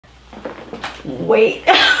Wait.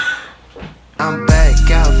 I'm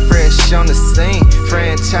back out fresh on the scene.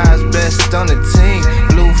 Franchise best on the team.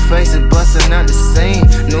 Blue faces busting out the scene.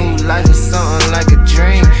 New life is something like a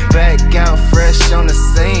dream. Back out fresh on the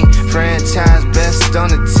scene. Franchise best on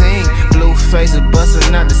the team. Blue faces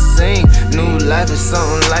busting out the scene. New life is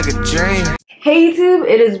something like a dream. Hey YouTube,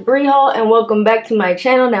 it is Bree Hall and welcome back to my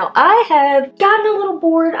channel. Now I have gotten a little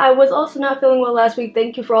bored. I was also not feeling well last week.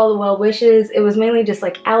 Thank you for all the well wishes. It was mainly just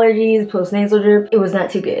like allergies, post-nasal drip. It was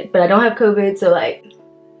not too good, but I don't have COVID, so like,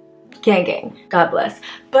 gang, God bless.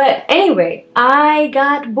 But anyway, I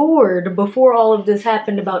got bored before all of this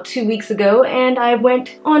happened about 2 weeks ago, and I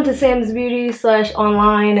went on to Sam's Beauty /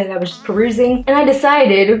 online and I was just perusing, and I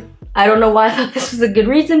decided, I don't know why I thought this was a good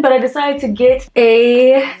reason, but I decided to get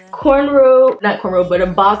a not cornrow, but a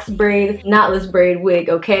box braid, knotless braid wig,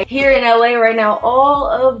 okay? Here in LA right now, all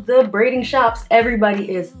of the braiding shops,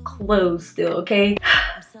 everybody is closed still, okay?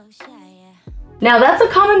 Now that's a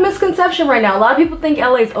common misconception right now. A lot of people think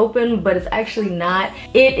LA is open, but it's actually not.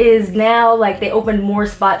 It is now, like, they opened more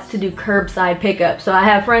spots to do curbside pickup. So I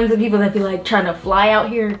have friends and people that be like trying to fly out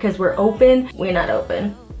here because we're open. We're not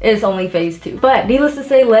open. It's only phase 2. But needless to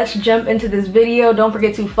say, let's jump into this video. Don't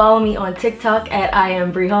forget to follow me on TikTok at I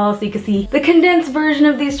am Bree Hall so you can see the condensed version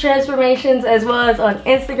of these transformations, as well as on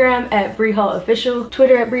Instagram at Bree Hall Official,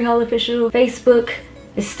 Twitter at Bree Hall Official, Facebook.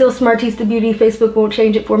 It's still Smartista Beauty. Facebook won't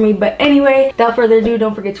change it for me. But anyway, without further ado,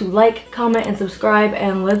 don't forget to like, comment, and subscribe,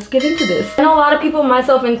 and let's get into this. I know a lot of people,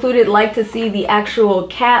 myself included, like to see the actual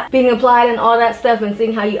cap being applied and all that stuff and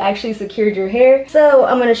seeing how you actually secured your hair. So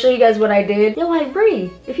I'm gonna show you guys what I did. You're like,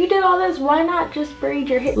 Bree, if you did all this, why not just braid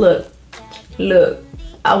your hair? Look.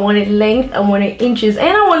 I wanted length, I wanted inches,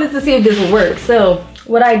 and I wanted to see if this would work. So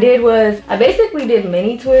what I did was, I basically did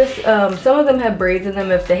mini twists. Some of them have braids in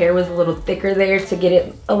them if the hair was a little thicker there to get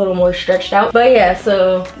it a little more stretched out. But yeah,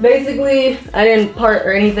 so basically I didn't part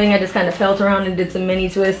or anything. I just kind of felt around and did some mini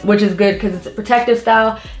twists, which is good because it's a protective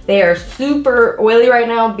style. They are super oily right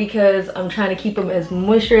now because I'm trying to keep them as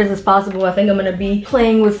moisturized as possible. I think I'm gonna be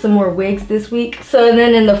playing with some more wigs this week. So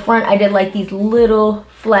then in the front, I did like these little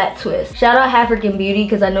flat twists. Shout out African Beauty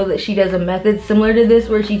because I know that she does a method similar to this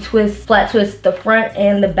where she flat twists the front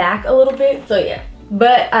and the back a little bit. So yeah.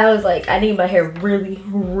 But I was like, I need my hair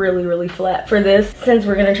really flat for this since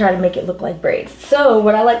we're gonna try to make it look like braids. So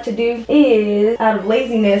what I like to do is, out of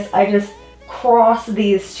laziness, I just cross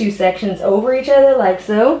these two sections over each other like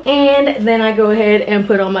so, and then I go ahead and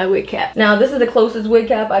put on my wig cap. Now this is the closest wig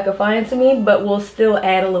cap I could find to me, but we'll still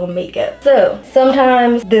add a little makeup. So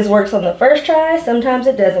sometimes this works on the first try, sometimes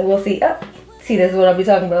it doesn't. We'll see. See, this is what I'll be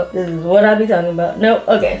talking about. This is what I'll be talking about. Nope.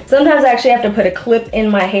 Okay, sometimes I actually have to put a clip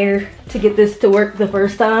in my hair to get this to work the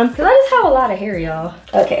first time because I just have a lot of hair, y'all.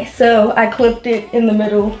 Okay, so I clipped it in the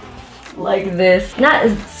middle like this. Not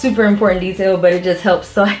a super important detail, but it just helps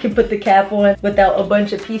so I can put the cap on without a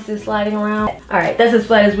bunch of pieces sliding around. All right, that's as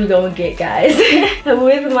flat as we're gonna get, guys.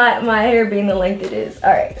 With my hair being the length it is.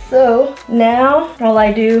 All right, so now all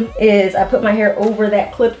I do is I put my hair over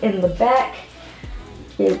that clip in the back.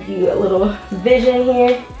 Give you a little vision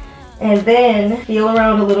here, and then feel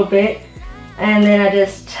around a little bit, and then I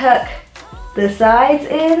just tuck the sides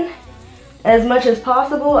in as much as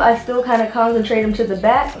possible. I still kind of concentrate them to the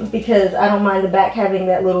back because I don't mind the back having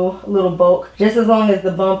that little bulk, just as long as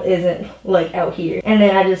the bump isn't like out here. And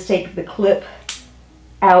then I just take the clip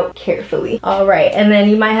out carefully. All right, and then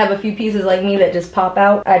you might have a few pieces like me that just pop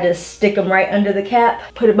out. I just stick them right under the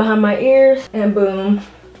cap, put it behind my ears, and boom.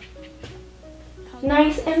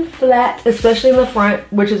 Nice and flat, especially in the front,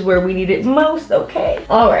 which is where we need it most, okay?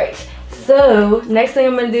 All right, so next thing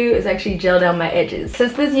I'm gonna do is actually gel down my edges.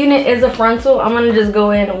 Since this unit is a frontal, I'm gonna just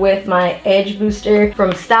go in with my edge booster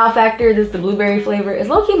from Style Factor. This is the blueberry flavor. It's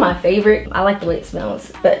low-key my favorite. I like the way it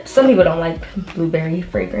smells, but some people don't like blueberry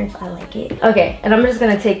fragrance. I like it. Okay, and I'm just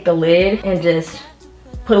gonna take the lid and just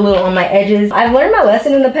put a little on my edges. I've learned my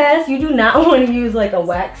lesson in the past. You do not want to use like a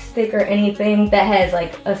wax stick or anything that has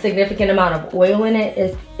like a significant amount of oil in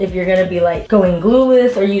it if you're gonna be like going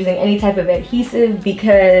glueless or using any type of adhesive,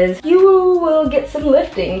 because you will get some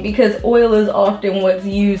lifting, because oil is often what's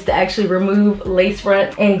used to actually remove lace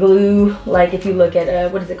front and glue. Like if you look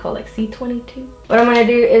at what is it called, like C22. What I'm gonna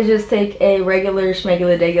do is just take a regular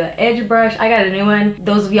schmegular degular edge brush. I got a new one.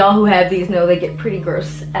 Those of y'all who have these know they get pretty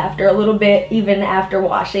gross after a little bit. Even after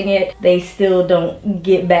washing it, they still don't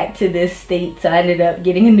get back to this state. So I ended up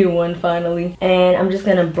getting a new one finally. And I'm just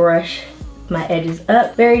gonna brush my edges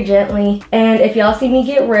up very gently. And if y'all see me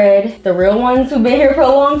get red, the real ones who've been here for a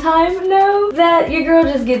long time know that your girl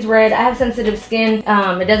just gets red. I have sensitive skin.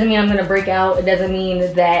 It doesn't mean I'm gonna break out. It doesn't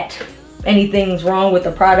mean that anything's wrong with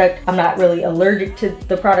the product. I'm not really allergic to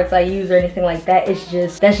the products I use or anything like that. It's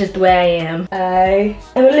just, that's just the way I am. I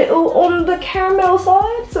am a little on the caramel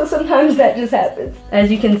side, so sometimes that just happens.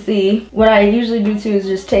 As you can see, what I usually do too is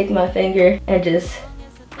just take my finger and just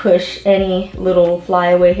push any little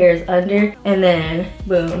flyaway hairs under, and then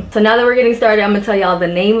boom. So now that we're getting started, I'm gonna tell y'all the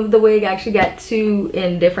name of the wig. I actually got two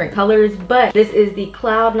in different colors, but this is the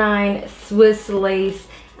Cloud9 Swiss Lace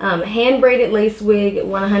hand braided lace wig,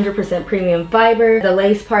 100% premium fiber. The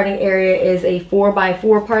lace parting area is a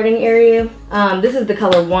 4x4 parting area. This is the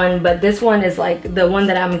color 1, but this one is like, the one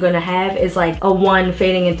that I'm gonna have is like a 1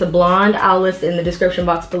 fading into blonde. I'll list it in the description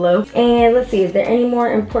box below. And let's see, is there any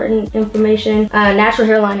more important information? Natural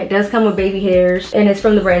hairline, it does come with baby hairs, and it's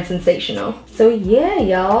from the brand Sensational. So yeah,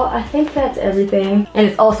 y'all, I think that's everything. And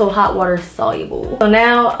it's also hot water soluble. So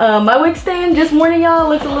now, my wig stand, just warning y'all,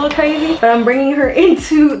 looks a little crazy, but I'm bringing her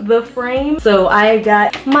into the frame. So I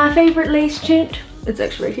got my favorite lace tint. It's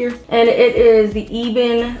actually right here, and it is the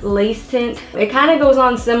Ebin lace tint. It kind of goes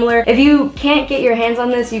on similar. If you can't get your hands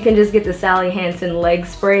on this, you can just get the Sally Hansen leg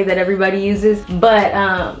spray that everybody uses, but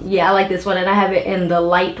yeah, I like this one, and I have it in the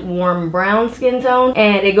light warm brown skin tone,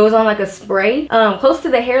 and it goes on like a spray. Close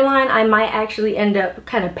to the hairline, I might actually end up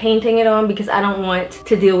kind of painting it on because I don't want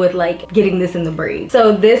to deal with like getting this in the braid.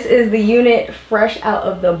 So this is the unit fresh out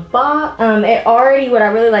of the box. It already, what I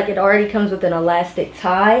really like, it already comes with an elastic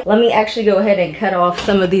tie. Let me actually go ahead and cut off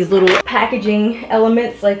some of these little packaging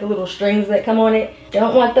elements, like the little strings that come on it.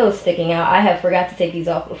 Don't want those sticking out. I have forgot to take these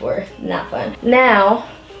off before. Not fun. Now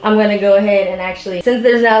I'm gonna go ahead and actually, since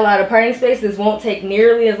there's not a lot of parting space, this won't take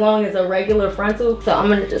nearly as long as a regular frontal, so I'm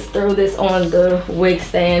gonna just throw this on the wig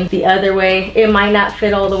stand the other way. It might not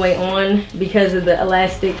fit all the way on because of the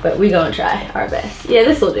elastic, but we gonna try our best. Yeah,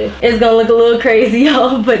 this will do. It's gonna look a little crazy,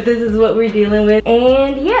 y'all, but this is what we're dealing with.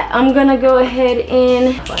 And yeah, I'm gonna go ahead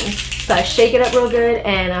and so I shake it up real good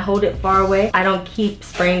and I hold it far away. I don't keep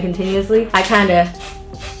spraying continuously. I kind of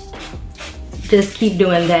just keep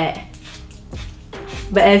doing that.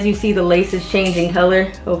 But as you see, the lace is changing color.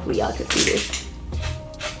 Hopefully y'all can see this.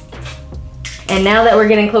 And now that we're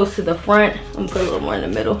getting close to the front, I'm gonna put a little more in the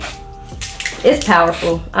middle. It's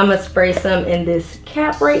powerful. I'm gonna spray some in this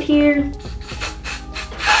cap right here.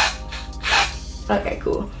 Okay,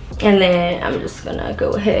 cool. And then I'm just gonna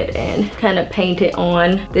go ahead and kind of paint it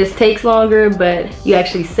on. This takes longer, but you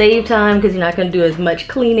actually save time because you're not gonna do as much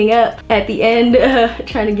cleaning up at the end,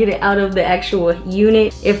 trying to get it out of the actual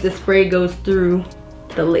unit if the spray goes through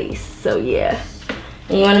the lace. So yeah,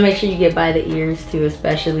 and you want to make sure you get by the ears too,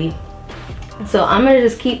 especially. So I'm gonna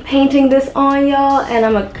just keep painting this on, y'all, and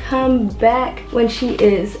I'm gonna come back when she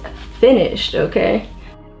is finished. Okay,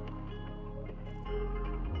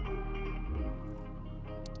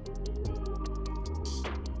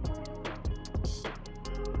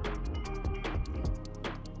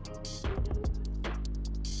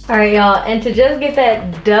 all right, y'all, and to just get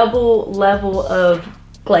that double level of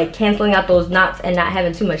like canceling out those knots and not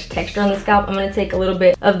having too much texture on the scalp, I'm gonna take a little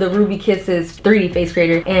bit of the Ruby Kisses 3D Face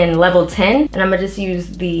Creator in level 10, and I'm gonna just use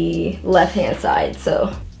the left hand side.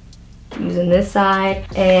 So using this side,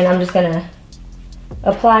 and I'm just gonna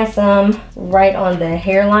apply some right on the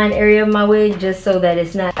hairline area of my wig, just so that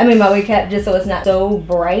it's not, I mean my wig cap, just so it's not so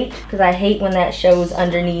bright, because I hate when that shows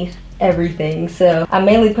underneath everything. So I'm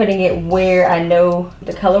mainly putting it where I know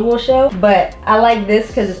the color will show, but I like this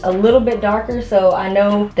because it's a little bit darker, so I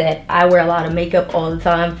know that I wear a lot of makeup all the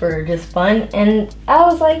time for just fun, and I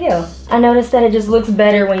was like, yo, I noticed that it just looks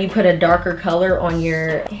better when you put a darker color on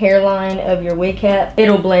your hairline of your wig cap.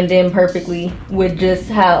 It'll blend in perfectly with just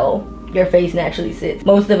how your face naturally sits.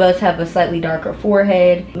 Most of us have a slightly darker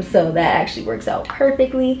forehead, so that actually works out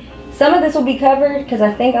perfectly. Some of this will be covered because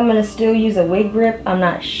I think I'm gonna still use a wig grip. I'm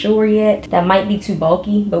not sure yet. That might be too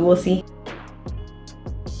bulky, but we'll see.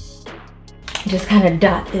 Just kind of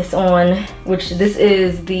dot this on, which this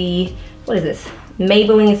is the, what is this?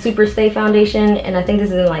 Maybelline Super Stay Foundation, and I think this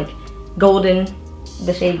is in like golden,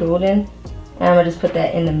 the shade golden. And I'm gonna just put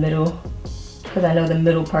that in the middle because I know the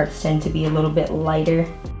middle parts tend to be a little bit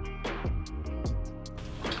lighter.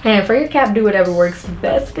 And for your cap, do whatever works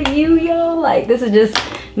best for you, yo. Like, this is just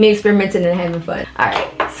me experimenting and having fun. All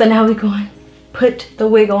right, so now we going put the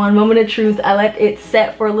wig on. Moment of truth. I let it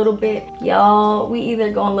set for a little bit. Y'all, we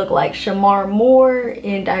either gonna look like Shamar Moore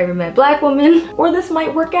in Diary of a Mad Black Woman, or this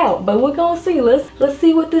might work out, but we're gonna see. Let's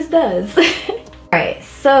see what this does. Alright,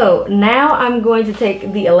 so now I'm going to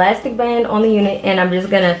take the elastic band on the unit, and I'm just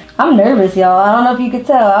gonna, I'm nervous, y'all. I don't know if you could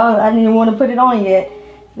tell. I didn't even want to put it on yet.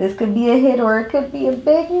 This could be a hit or it could be a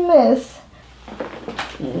big miss.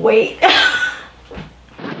 Wait.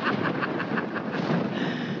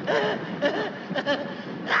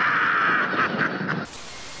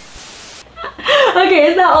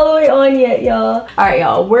 not all the way on yet, y'all. All right,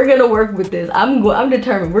 y'all, we're gonna work with this. I'm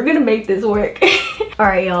determined. We're gonna make this work. All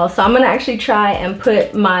right, y'all, so I'm gonna actually try and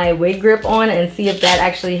put my wig grip on and see if that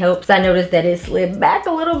actually helps. I noticed that it slid back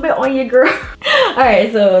a little bit on your girl. All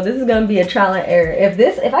right, so this is gonna be a trial and error.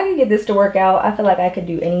 If I could get this to work out, I feel like I could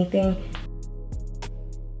do anything.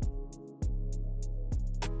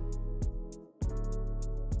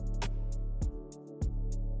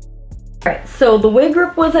 Alright, so the wig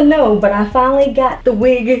grip was a no, but I finally got the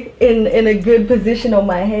wig in a good position on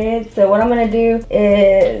my head. So what I'm gonna do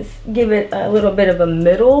is give it a little bit of a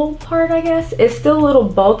middle part, I guess. It's still a little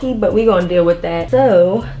bulky, but we're gonna deal with that.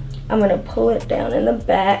 So I'm gonna pull it down in the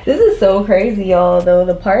back. This is so crazy, y'all, though.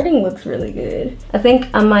 The parting looks really good. I think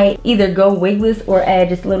I might either go wigless or add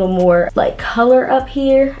just a little more like color up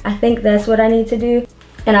here. I think that's what I need to do.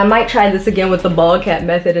 And I might try this again with the bald cap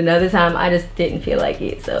method another time. I just didn't feel like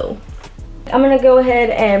it, so. I'm gonna go ahead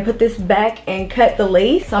and put this back and cut the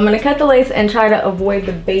lace. So I'm gonna cut the lace and try to avoid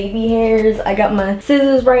the baby hairs. I got my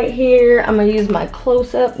scissors right here. I'm gonna use my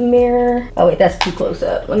close-up mirror. Oh wait, that's too close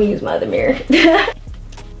up. Let me use my other mirror.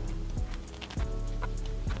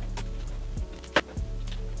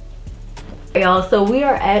 Y'all, so we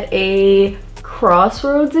are at a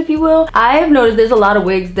crossroads, if you will. I have noticed there's a lot of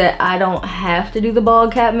wigs that I don't have to do the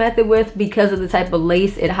bald cap method with because of the type of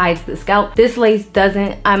lace. It hides the scalp. This lace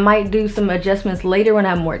doesn't. I might do some adjustments later when I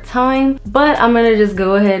have more time, but I'm gonna just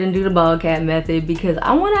go ahead and do the bald cap method because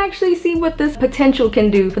I want to actually see what this potential can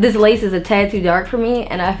do. But this lace is a tad too dark for me,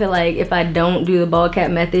 and I feel like if I don't do the bald cap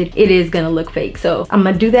method, it is gonna look fake. So I'm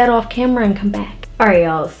gonna do that off camera and come back. Alright,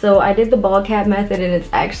 y'all, so I did the bald cap method and it's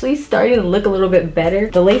actually starting to look a little bit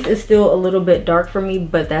better. The lace is still a little bit dark for me,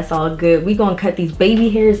 but that's all good. We're gonna cut these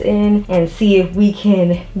baby hairs in and see if we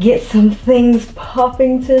can get some things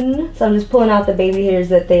poppington. So I'm just pulling out the baby hairs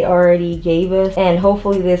that they already gave us, and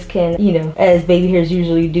hopefully this can, you know, as baby hairs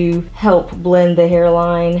usually do, help blend the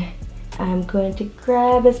hairline. I'm going to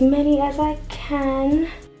grab as many as I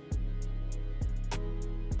can.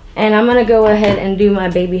 And I'm gonna go ahead and do my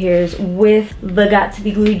baby hairs with the Got To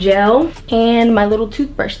Be Glue gel and my little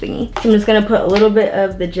toothbrush thingy. So I'm just gonna put a little bit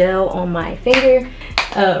of the gel on my finger,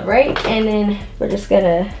 right? And then we're just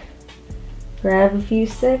gonna grab a few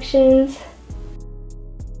sections.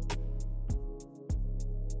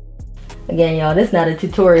 Again, y'all, this is not a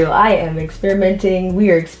tutorial. I am experimenting.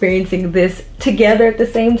 We are experiencing this together at the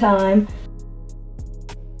same time.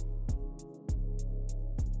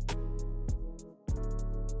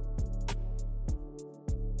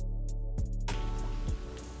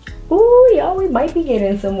 Ooh, y'all, we might be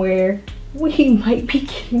getting somewhere. We might be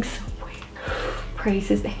getting somewhere. Praise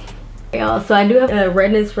his name. Y'all, so I do have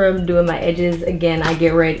redness from doing my edges. Again, I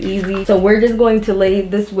get red easy. So we're just going to lay,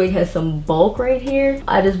 this wig has some bulk right here.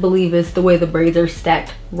 I just believe it's the way the braids are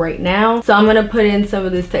stacked right now. So I'm gonna put in some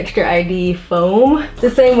of this Texture ID foam, the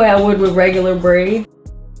same way I would with regular braids.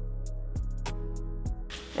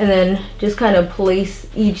 And then just kind of place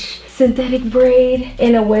each synthetic braid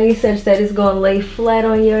in a way such that it's gonna lay flat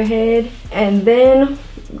on your head. And then,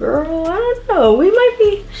 girl, I don't know,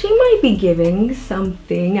 she might be giving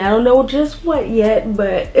something. I don't know just what yet,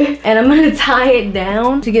 but, and I'm gonna tie it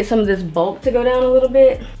down to get some of this bulk to go down a little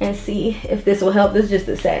bit and see if this will help. This is just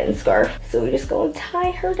a satin scarf. So we're just gonna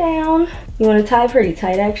tie her down. You wanna tie pretty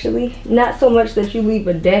tight, actually. Not so much that you leave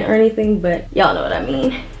a dent or anything, but y'all know what I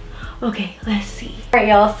mean. Okay, let's see. All right,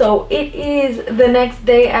 y'all, so it is the next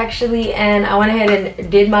day actually, and I went ahead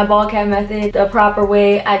and did my bald cap method the proper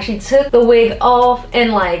way. I actually took the wig off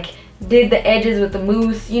and like did the edges with the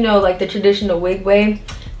mousse, you know, like the traditional wig way.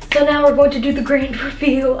 So now we're going to do the grand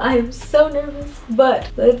reveal. I am so nervous, but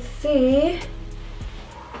let's see.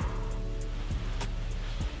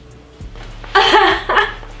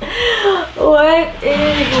 What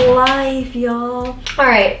is life, y'all? All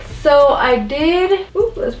right, so I did,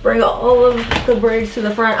 let's bring all of the braids to the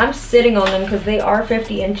front. I'm sitting on them because they are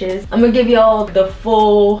 50 inches. I'm gonna give y'all the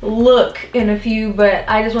full look in a few, but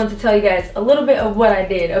I just wanted to tell you guys a little bit of what I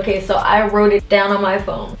did. Okay, so I wrote it down on my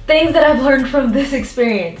phone. Things that I've learned from this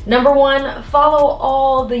experience. Number one, follow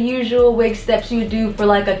all the usual wig steps you do for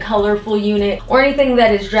like a colorful unit or anything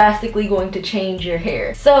that is drastically going to change your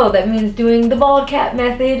hair. So that means doing the bald cap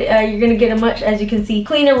method. You're gonna get a much, as you can see,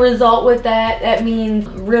 cleaner result with that. That means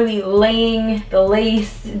really laying the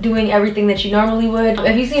lace, doing everything that you normally would.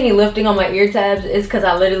 If you see any lifting on my ear tabs, it's because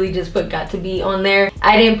I literally just put Got To Be on there.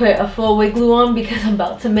 I didn't put a full wig glue on because I'm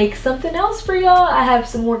about to make something else for y'all. I have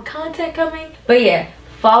some more content coming. But yeah,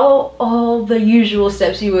 follow all the usual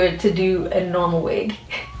steps you would to do a normal wig.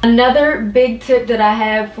 Another big tip that I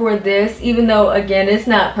have for this, even though again it's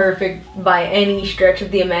not perfect by any stretch of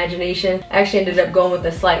the imagination, I actually ended up going with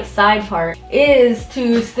a slight side part, is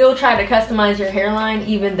to still try to customize your hairline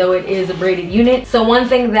even though it is a braided unit. So one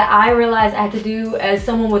thing that I realized I had to do as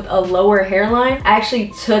someone with a lower hairline, I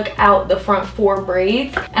actually took out the front 4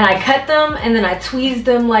 braids and I cut them and then I tweezed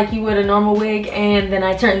them like you would a normal wig, and then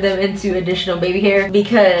I turned them into additional baby hair,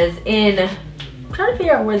 because I'm trying to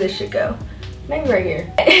figure out where this should go. Maybe right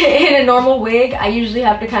here. In a normal wig, I usually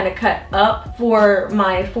have to kind of cut up for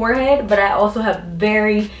my forehead, but I also have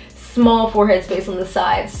very small forehead space on the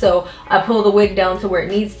sides, so I pull the wig down to where it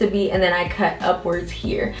needs to be and then I cut upwards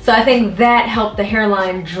here. So I think that helped the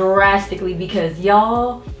hairline drastically, because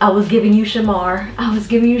y'all, I was giving you Shamar. I was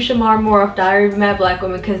giving you Shamar more off Diary of a Mad Black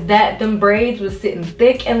Woman, because them braids was sitting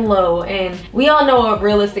thick and low, and we all know a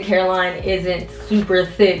realistic hairline isn't super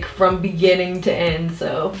thick from beginning to end.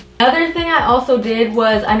 So another thing I also did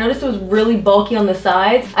was, I noticed it was really bulky on the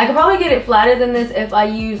sides. I could probably get it flatter than this if I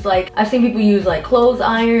use, like, I've seen people use like clothes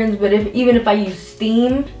irons, but even if I use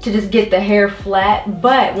steam to just get the hair flat.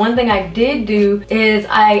 But one thing I did do is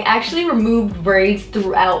I actually removed braids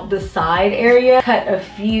throughout the side area, cut a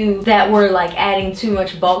few that were like adding too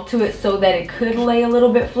much bulk to it so that it could lay a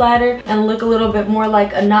little bit flatter and look a little bit more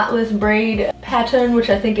like a knotless braid pattern,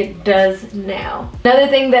 which I think it does now. Another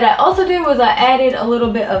thing that I also did was I added a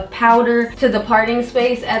little bit of powder to the parting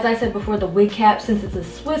space. As I said before, the wig cap, since it's a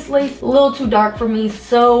Swiss lace, a little too dark for me,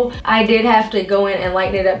 so I did have to go in and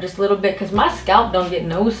lighten it up just a little bit, because my scalp don't get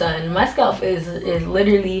no sun. My scalp is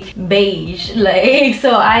literally beige, like,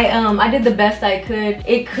 so I did the best I could.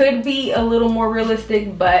 It could be a little more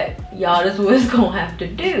realistic, but y'all, this was gonna have to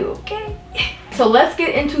do, okay? So let's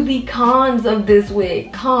get into the cons of this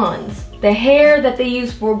wig. Cons: the hair that they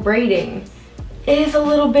use for braiding is a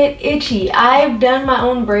little bit itchy. I've done my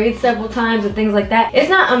own braids several times and things like that. It's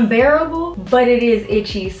not unbearable, but it is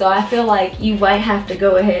itchy. So I feel like you might have to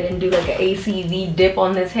go ahead and do like an ACV dip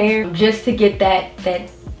on this hair just to get that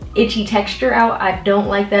itchy texture out. I don't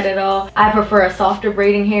like that at all. I prefer a softer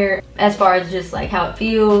braiding hair as far as just like how it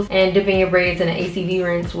feels, and dipping your braids in an ACV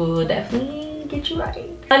rinse will definitely get you right.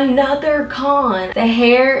 Another con: the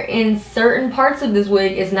hair in certain parts of this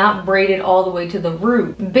wig is not braided all the way to the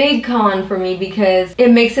root. Big con for me, because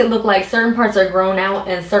it makes it look like certain parts are grown out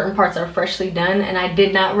and certain parts are freshly done, and I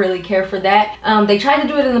did not really care for that. They tried to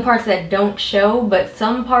do it in the parts that don't show, but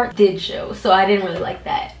some parts did show, so I didn't really like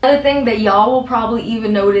that. Another thing that y'all will probably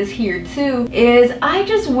even notice here too is I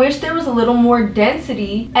just wish there was a little more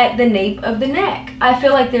density at the nape of the neck. I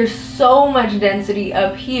feel like there's so much density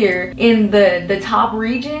up here in the top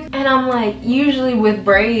region, and I'm like, usually with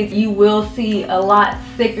braids you will see a lot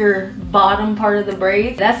thicker bottom part of the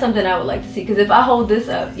braids. That's something I would like to see, because if I hold this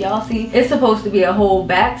up, y'all see it's supposed to be a whole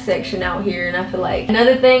back section out here, and I feel like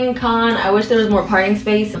another thing, con, I wish there was more parting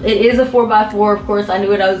space. It is a 4x4, of course. I knew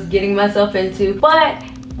what I was getting myself into, but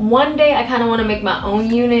one day I kind of want to make my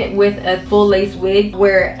own unit with a full lace wig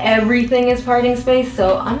where everything is parting space,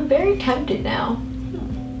 so I'm very tempted now.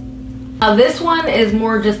 This one is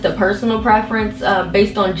more just a personal preference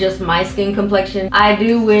based on just my skin complexion. I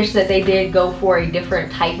do wish that they did go for a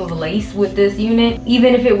different type of lace with this unit,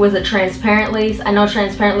 even if it was a transparent lace. I know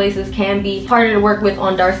transparent laces can be harder to work with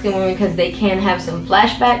on dark skin women because they can have some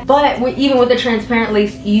flashback, but even with the transparent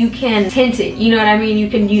lace, you can tint it, you know what I mean? You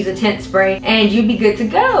can use a tint spray and you'd be good to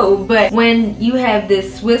go. But when you have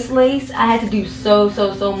this Swiss lace, I had to do so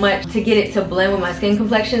much to get it to blend with my skin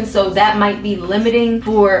complexion, so that might be limiting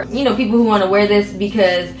for, you know, people who want to wear this,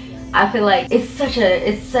 because I feel like it's such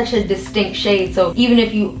a distinct shade. So even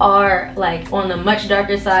if you are like on the much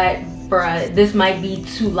darker side, bruh, this might be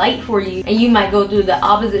too light for you, and you might go through the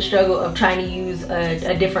opposite struggle of trying to use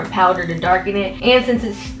a different powder to darken it. And since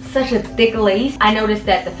it's such a thick lace, I noticed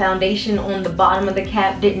that the foundation on the bottom of the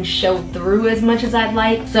cap didn't show through as much as I'd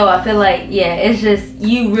like. So I feel like, yeah, it's just,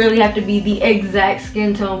 you really have to be the exact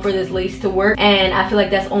skin tone for this lace to work, and I feel like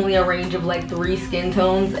that's only a range of like 3 skin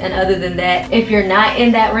tones, and other than that, if you're not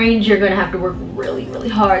in that range, you're gonna have to work really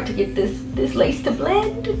hard to get this lace to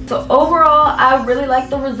blend. So overall, I really like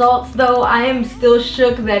the results, though I am still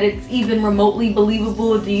shook that it's even remotely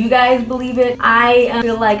believable. Do you guys believe it? I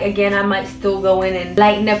feel like, again, I might still go in and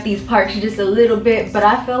lighten up these parts just a little bit, but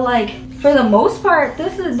I feel like for the most part,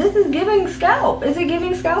 this is giving scalp. Is it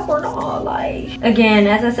giving scalp or not? Like, again,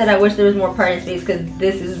 as I said, I wish there was more parting space, because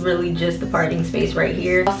this is really just the parting space right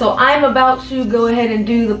here. So I'm about to go ahead and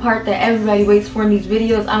do the part that everybody waits for in these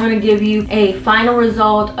videos. I'm gonna give you a final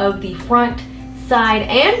result of the front, side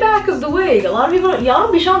and back of the wig. A lot of people, y'all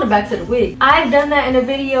don't be showing the backs of the wig. I've done that in a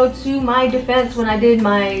video to my defense when I did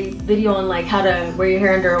my video on like how to wear your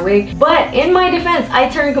hair under a wig. But in my defense, I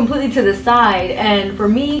turned completely to the side, and for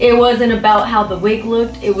me, it wasn't about how the wig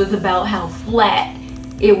looked, it was about how flat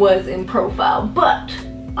it was in profile. But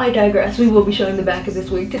I digress. We will be showing the back of this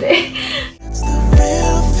wig today.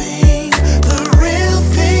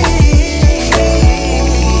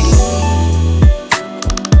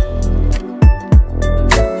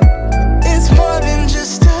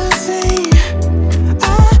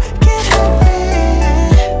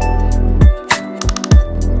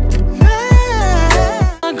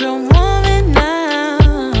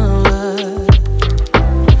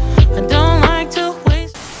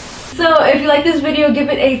 If you like this video, give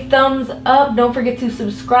it a thumbs up. Don't forget to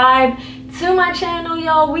subscribe to my channel,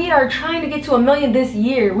 y'all. We are trying to get to 1 million this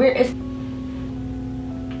year. We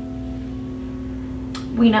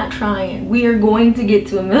not trying. We are going to get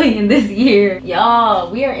to 1 million this year.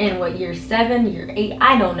 Y'all, we are in what, year 7, year 8?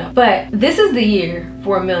 I don't know. But this is the year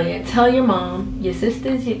for 1 million. Tell your mom, your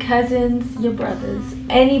sisters, your cousins, your brothers,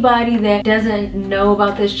 anybody that doesn't know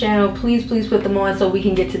about this channel, please put them on so we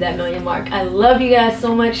can get to that 1 million mark. I love you guys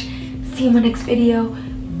so much. See you in my next video.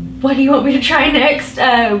 What do you want me to try next?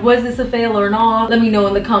 Was this a fail or not? Let me know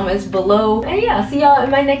in the comments below. And yeah, see y'all in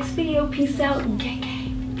my next video. Peace out. Gang,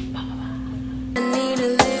 gang. Bye, bye, bye. I need a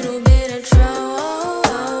little bit of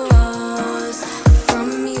trust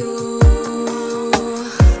from you.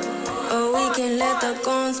 Or we can let the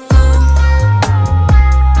guns